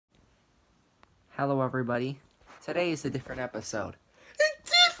Hello everybody. Today is a different episode.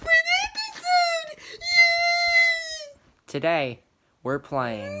 Today, we're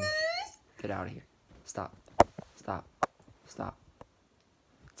playing... Get out of here. Stop. Stop. Stop.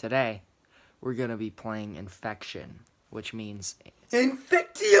 Today, we're gonna be playing Infection, which means...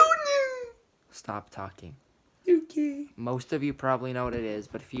 Infection! Stop talking. Okay. Most of you probably know what it is,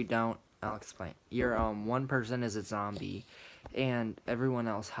 but if you don't, I'll explain. One person is a zombie, and everyone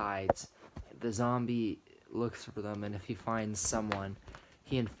else hides. The zombie looks for them, and if he finds someone,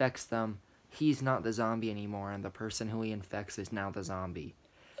 he infects them. He's not the zombie anymore, and the person who he infects is now the zombie.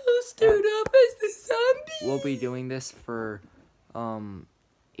 I'll start off as the zombie. We'll be doing this for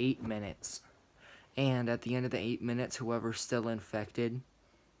 8 minutes. And at the end of the 8 minutes, whoever's still infected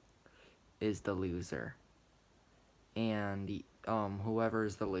is the loser. And whoever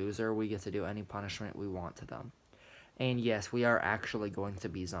is the loser, we get to do any punishment we want to them. And yes, we are actually going to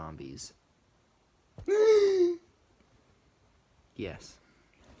be zombies. Yes,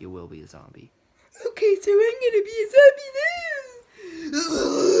 you will be a zombie. Okay, so I'm gonna be a zombie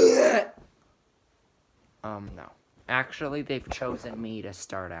now. No. Actually, they've chosen me to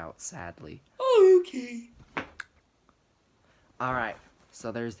start out, sadly. Oh, okay. Alright,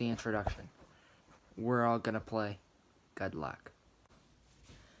 so there's the introduction. We're all gonna play. Good luck.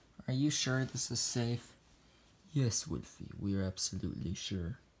 Are you sure this is safe? Yes, Wolfie, we are absolutely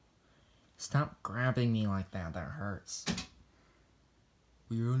sure. Stop grabbing me like that, that hurts.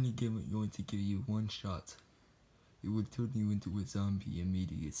 We are only going to give you one shot. It will turn you into a zombie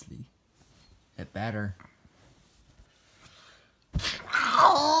immediately. It better.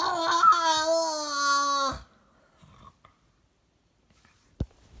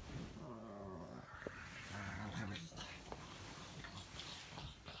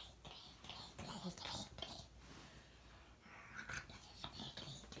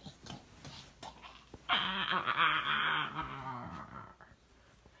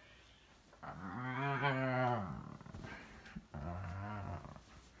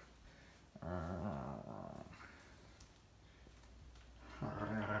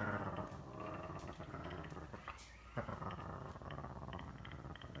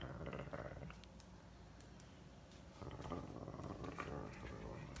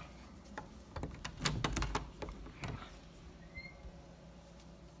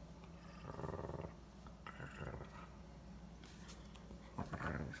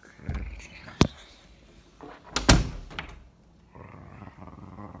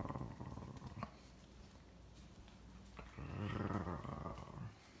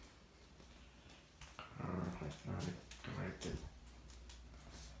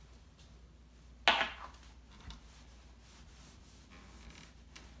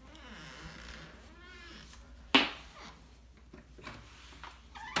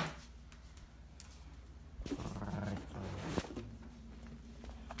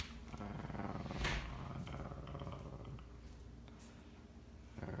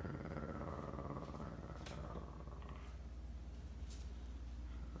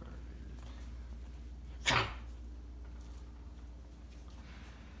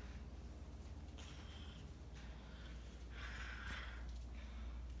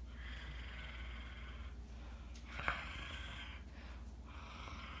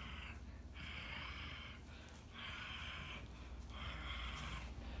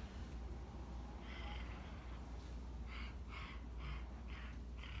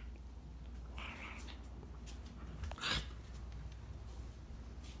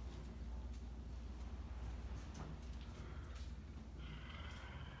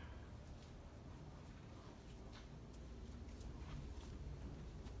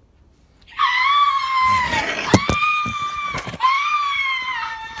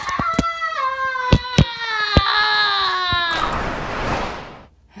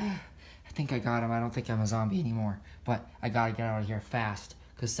 I got him. I don't think I'm a zombie anymore. But I gotta get out of here fast,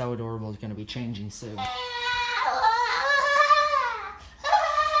 because So Adorable is gonna be changing soon.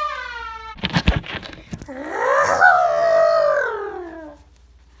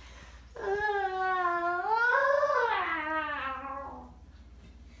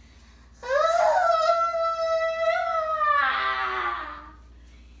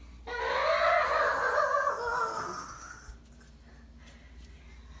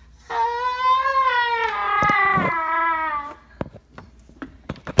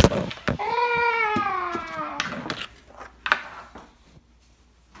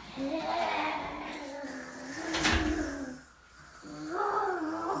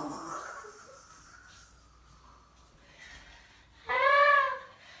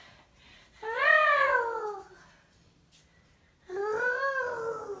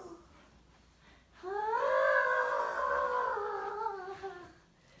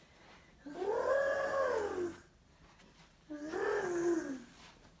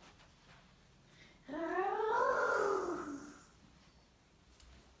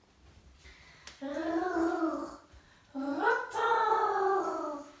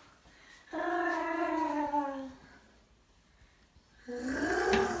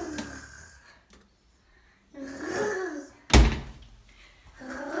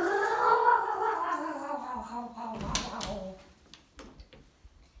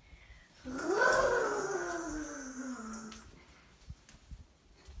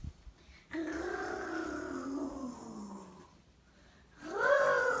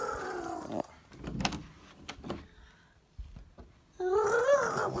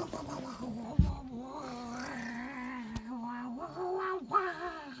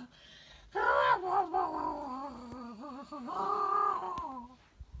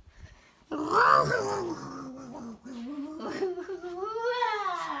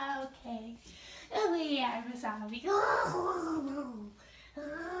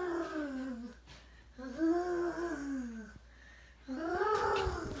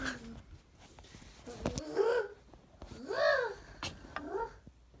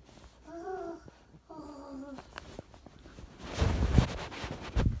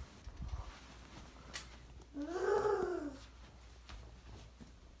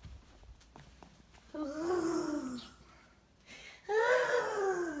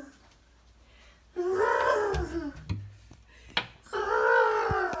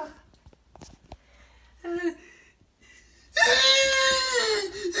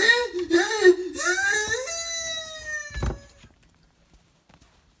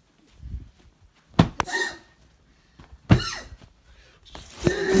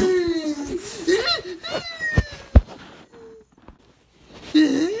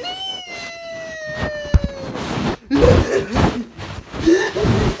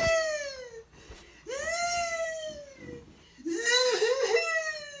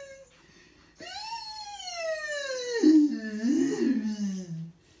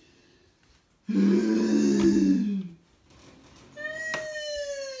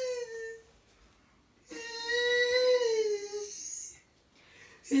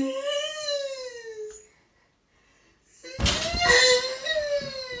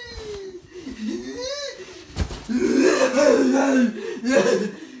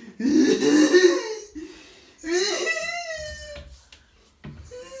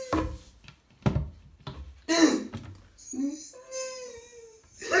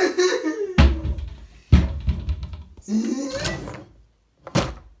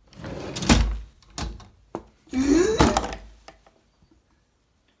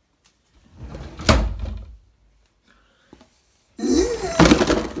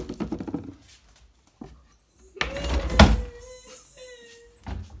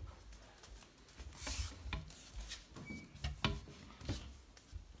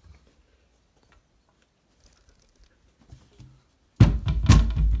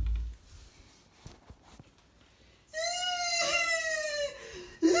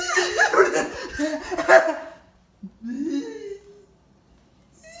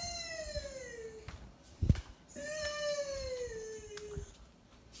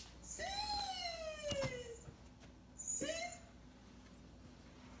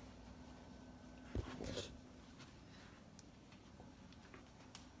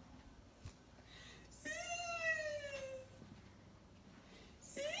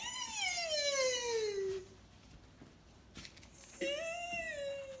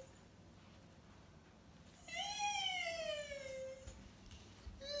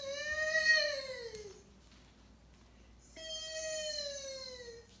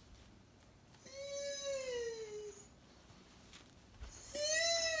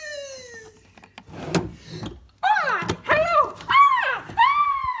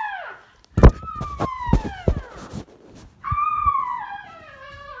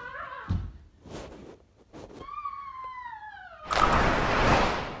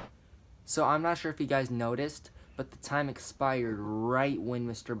 So I'm not sure if you guys noticed, but the time expired right when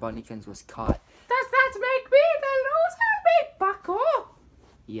Mr. Bunnykins was caught. Does that make me the loser, big bucko?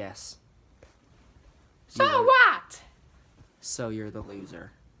 Yes. So You are- what? So you're the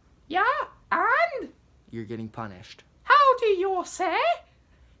loser. Yeah, and? You're getting punished. How do you say?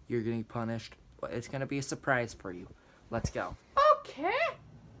 You're getting punished. Well, it's gonna be a surprise for you. Let's go. Okay.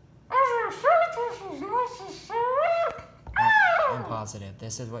 I'm positive.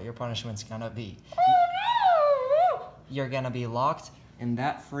 This is what your punishment's gonna be. You're gonna be locked in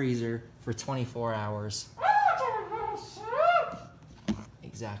that freezer for 24 hours.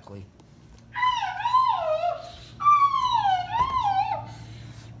 Exactly.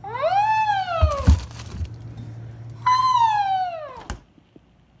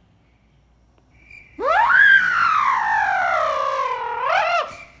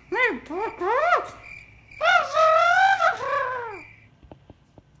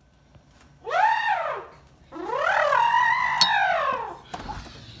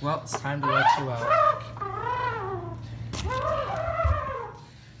 Well, it's time to let you out.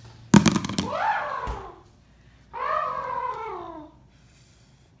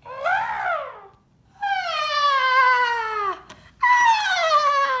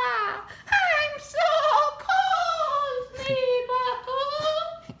 I'm so cold,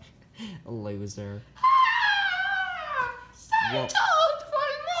 Bucko. Loser. Stay Well- tuned for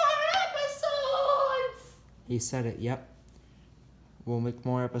more episodes. He said it, yep. We'll make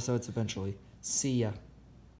more episodes eventually. See ya.